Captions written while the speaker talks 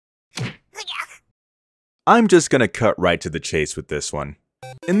I'm just gonna cut right to the chase with this one.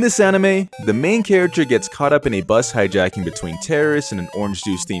 In this anime, the main character gets caught up in a bus hijacking between terrorists and an orange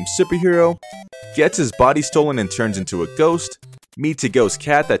juice themed superhero, gets his body stolen and turns into a ghost, meets a ghost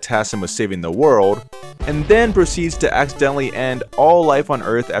cat that tasks him with saving the world, and then proceeds to accidentally end all life on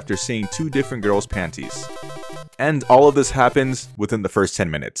Earth after seeing two different girls' panties. And all of this happens within the first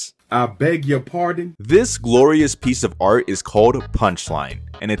 10 minutes. I beg your pardon? This glorious piece of art is called Punchline,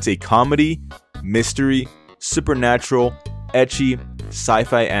 and it's a comedy, mystery, supernatural, ecchi,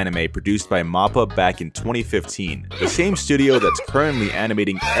 sci-fi anime produced by MAPPA back in 2015, the same studio that's currently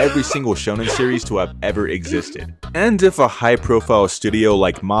animating every single shonen series to have ever existed. And if a high-profile studio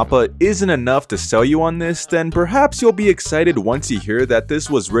like MAPPA isn't enough to sell you on this, then perhaps you'll be excited once you hear that this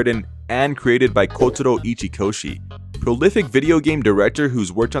was written and created by Kotaro Ichikoshi, prolific video game director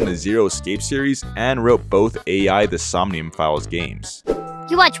who's worked on the Zero Escape series and wrote both AI the Somnium Files games.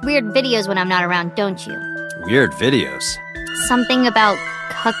 You watch weird videos when I'm not around, don't you? Weird videos? Something about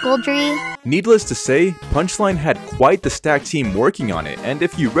cuckoldry? Needless to say, Punchline had quite the stack team working on it, and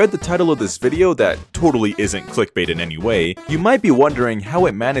if you read the title of this video that totally isn't clickbait in any way, you might be wondering how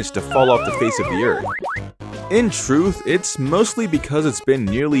it managed to fall off the face of the earth. In truth, it's mostly because it's been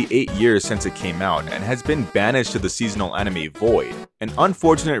nearly 8 years since it came out and has been banished to the seasonal anime void, an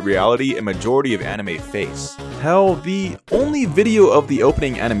unfortunate reality a majority of anime face. Hell, the only video of the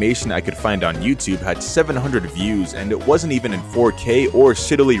opening animation I could find on YouTube had 700 views and it wasn't even in 4K or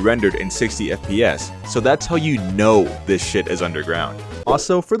shittily rendered in 60 FPS, so that's how you know this shit is underground.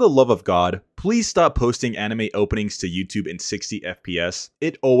 Also, for the love of God, please stop posting anime openings to YouTube in 60 FPS.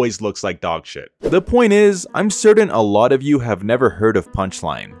 It always looks like dog shit. The point is, I'm certain a lot of you have never heard of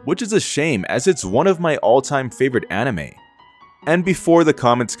Punchline, which is a shame as it's one of my all-time favorite anime. And before the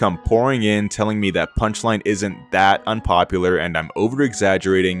comments come pouring in telling me that Punchline isn't that unpopular and I'm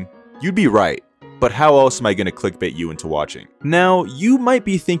over-exaggerating, you'd be right. But how else am I gonna clickbait you into watching? Now, you might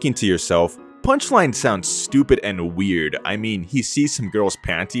be thinking to yourself, Punchline sounds stupid and weird. I mean, he sees some girl's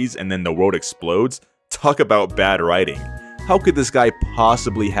panties and then the world explodes? Talk about bad writing. How could this guy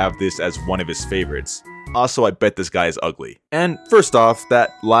possibly have this as one of his favorites? Also, I bet this guy is ugly. And first off, that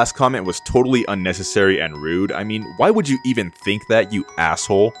last comment was totally unnecessary and rude. I mean, why would you even think that, you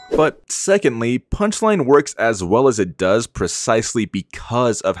asshole? But secondly, Punchline works as well as it does precisely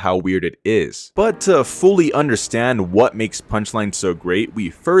because of how weird it is. But to fully understand what makes Punchline so great, we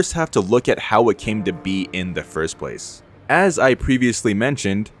first have to look at how it came to be in the first place. As I previously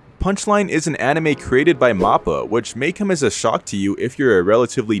mentioned, Punchline is an anime created by MAPPA, which may come as a shock to you if you're a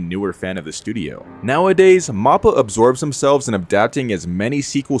relatively newer fan of the studio. Nowadays, MAPPA absorbs themselves in adapting as many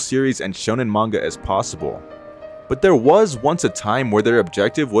sequel series and shonen manga as possible. But there was once a time where their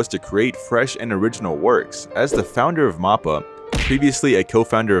objective was to create fresh and original works, as the founder of MAPPA, previously a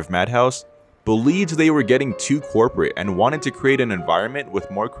co-founder of Madhouse, believed they were getting too corporate and wanted to create an environment with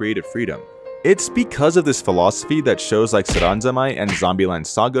more creative freedom. It's because of this philosophy that shows like Saranzamai and Zombieland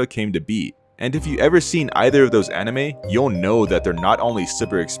Saga came to be, and if you've ever seen either of those anime, you'll know that they're not only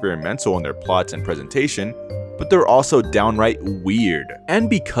super experimental in their plots and presentation, but they're also downright weird. And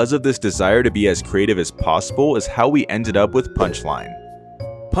because of this desire to be as creative as possible is how we ended up with Punchline.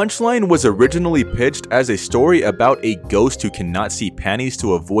 Punchline was originally pitched as a story about a ghost who cannot see panties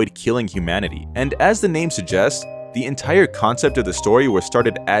to avoid killing humanity, and as the name suggests, the entire concept of the story was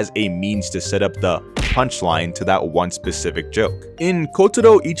started as a means to set up the punchline to that one specific joke. In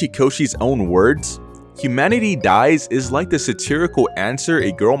Kotaro Ichikoshi's own words, humanity dies is like the satirical answer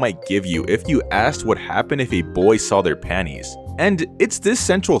a girl might give you if you asked what happened if a boy saw their panties. And it's this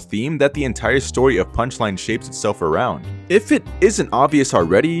central theme that the entire story of Punchline shapes itself around. If it isn't obvious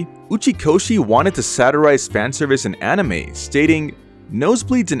already, Ichikoshi wanted to satirize fanservice in anime, stating,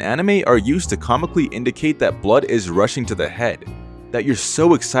 "Nosebleeds in anime are used to comically indicate that blood is rushing to the head, that you're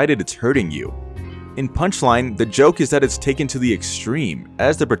so excited it's hurting you." In Punchline, the joke is that it's taken to the extreme,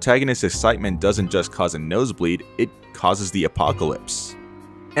 as the protagonist's excitement doesn't just cause a nosebleed, it causes the apocalypse.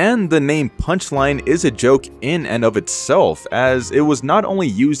 And the name Punchline is a joke in and of itself, as it was not only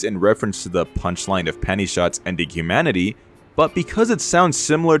used in reference to the punchline of panty shots ending humanity, but because it sounds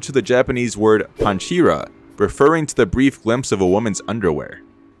similar to the Japanese word panchira, referring to the brief glimpse of a woman's underwear.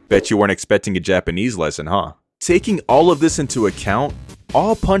 Bet you weren't expecting a Japanese lesson, huh? Taking all of this into account,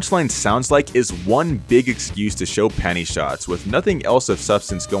 all Punchline sounds like is one big excuse to show panty shots with nothing else of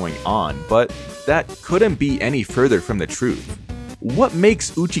substance going on, but that couldn't be any further from the truth. What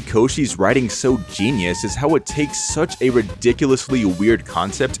makes Ichikoshi's writing so genius is how it takes such a ridiculously weird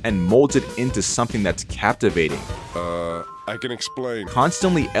concept and molds it into something that's captivating. I can explain.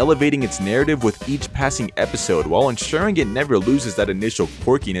 constantly elevating its narrative with each passing episode while ensuring it never loses that initial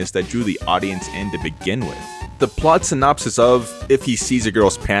quirkiness that drew the audience in to begin with. The plot synopsis of "if he sees a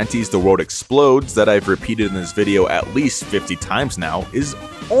girl's panties, the world explodes" that I've repeated in this video at least 50 times now is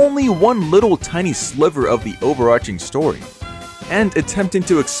only one little tiny sliver of the overarching story. And attempting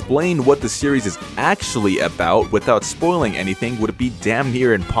to explain what the series is actually about without spoiling anything would be damn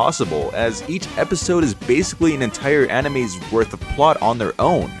near impossible, as each episode is basically an entire anime's worth of plot on their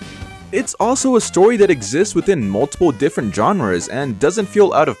own. It's also a story that exists within multiple different genres and doesn't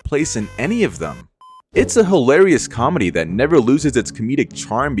feel out of place in any of them. It's a hilarious comedy that never loses its comedic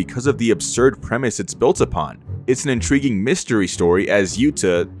charm because of the absurd premise it's built upon. It's an intriguing mystery story as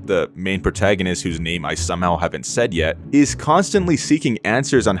Yuta, the main protagonist whose name I somehow haven't said yet, is constantly seeking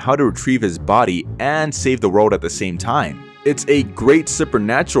answers on how to retrieve his body and save the world at the same time. It's a great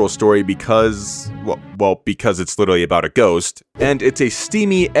supernatural story because, well, because it's literally about a ghost, and it's a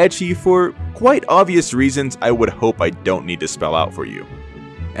steamy, ecchi for quite obvious reasons I would hope I don't need to spell out for you.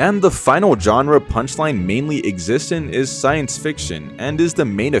 And the final genre Punchline mainly exists in is science fiction, and is the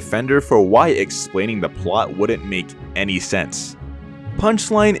main offender for why explaining the plot wouldn't make any sense.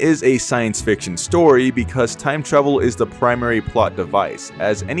 Punchline is a science fiction story because time travel is the primary plot device,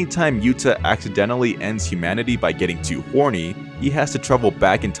 as anytime Yuta accidentally ends humanity by getting too horny, he has to travel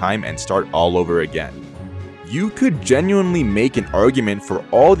back in time and start all over again. You could genuinely make an argument for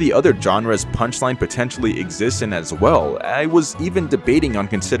all the other genres Punchline potentially exists in as well. I was even debating on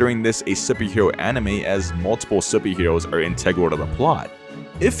considering this a superhero anime, as multiple superheroes are integral to the plot.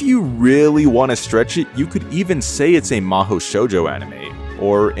 If you really want to stretch it, you could even say it's a Mahou Shoujo anime,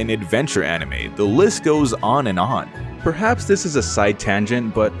 or an adventure anime. The list goes on and on. Perhaps this is a side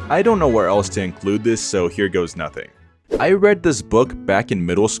tangent, but I don't know where else to include this, so here goes nothing. I read this book back in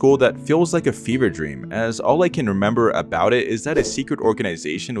middle school that feels like a fever dream, as all I can remember about it is that a secret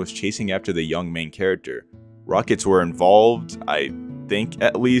organization was chasing after the young main character. Rockets were involved, I think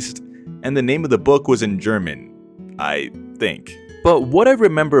at least, and the name of the book was in German, I think. But what I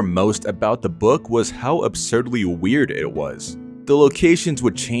remember most about the book was how absurdly weird it was. The locations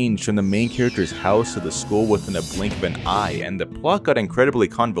would change from the main character's house to the school within a blink of an eye, and the plot got incredibly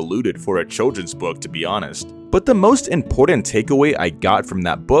convoluted for a children's book, to be honest. But the most important takeaway I got from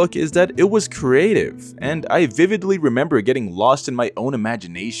that book is that it was creative, and I vividly remember getting lost in my own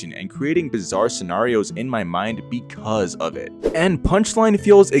imagination and creating bizarre scenarios in my mind because of it. And Punchline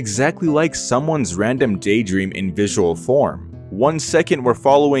feels exactly like someone's random daydream in visual form. One second we're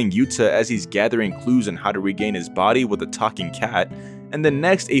following Yuta as he's gathering clues on how to regain his body with a talking cat, and the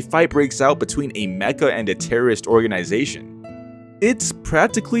next a fight breaks out between a mecha and a terrorist organization. It's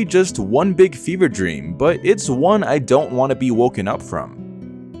practically just one big fever dream, but it's one I don't want to be woken up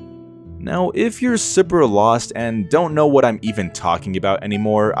from. Now, if you're super lost and don't know what I'm even talking about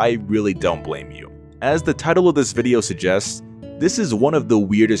anymore, I really don't blame you. As the title of this video suggests, this is one of the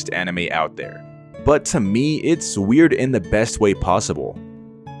weirdest anime out there. But to me, it's weird in the best way possible.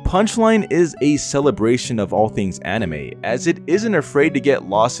 Punchline is a celebration of all things anime, as it isn't afraid to get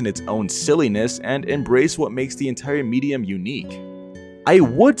lost in its own silliness and embrace what makes the entire medium unique. I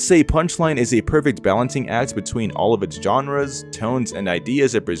would say Punchline is a perfect balancing act between all of its genres, tones, and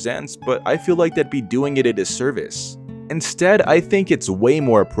ideas it presents, but I feel like that'd be doing it a disservice. Instead, I think it's way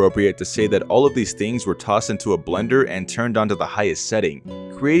more appropriate to say that all of these things were tossed into a blender and turned onto the highest setting,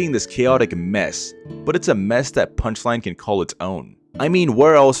 creating this chaotic mess, but it's a mess that Punchline can call its own. I mean,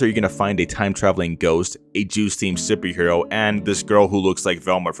 where else are you gonna find a time-traveling ghost, a juice-themed superhero, and this girl who looks like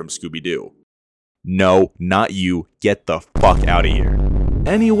Velma from Scooby-Doo? No, not you, get the fuck out of here.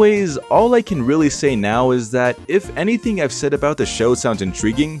 Anyways, all I can really say now is that if anything I've said about the show sounds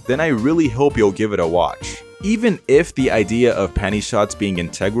intriguing, then I really hope you'll give it a watch. Even if the idea of panty shots being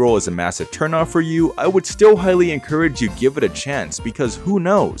integral is a massive turnoff for you, I would still highly encourage you give it a chance, because who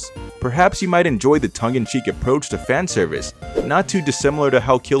knows? Perhaps you might enjoy the tongue-in-cheek approach to fan service, not too dissimilar to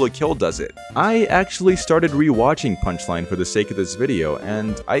how Kill la Kill does it. I actually started rewatching Punchline for the sake of this video,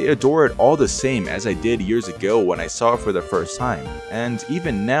 and I adore it all the same as I did years ago when I saw it for the first time, and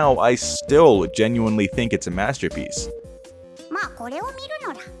even now I still genuinely think it's a masterpiece.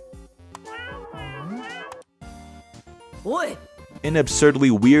 An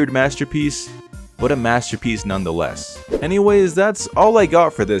absurdly weird masterpiece, but a masterpiece nonetheless. Anyways, that's all I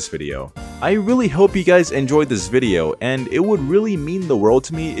got for this video. I really hope you guys enjoyed this video, and it would really mean the world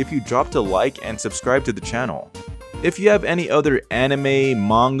to me if you dropped a like and subscribe to the channel. If you have any other anime,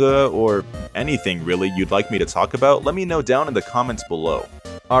 manga, or anything really you'd like me to talk about, let me know down in the comments below.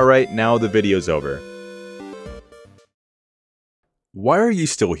 Alright, now the video's over. Why are you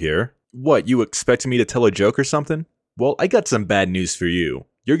still here? What, you expected me to tell a joke or something? Well, I got some bad news for you.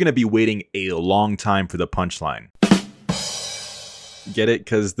 You're gonna be waiting a long time for the punchline. Get it?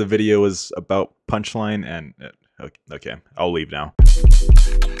 Because the video is about punchline and... okay, I'll leave now.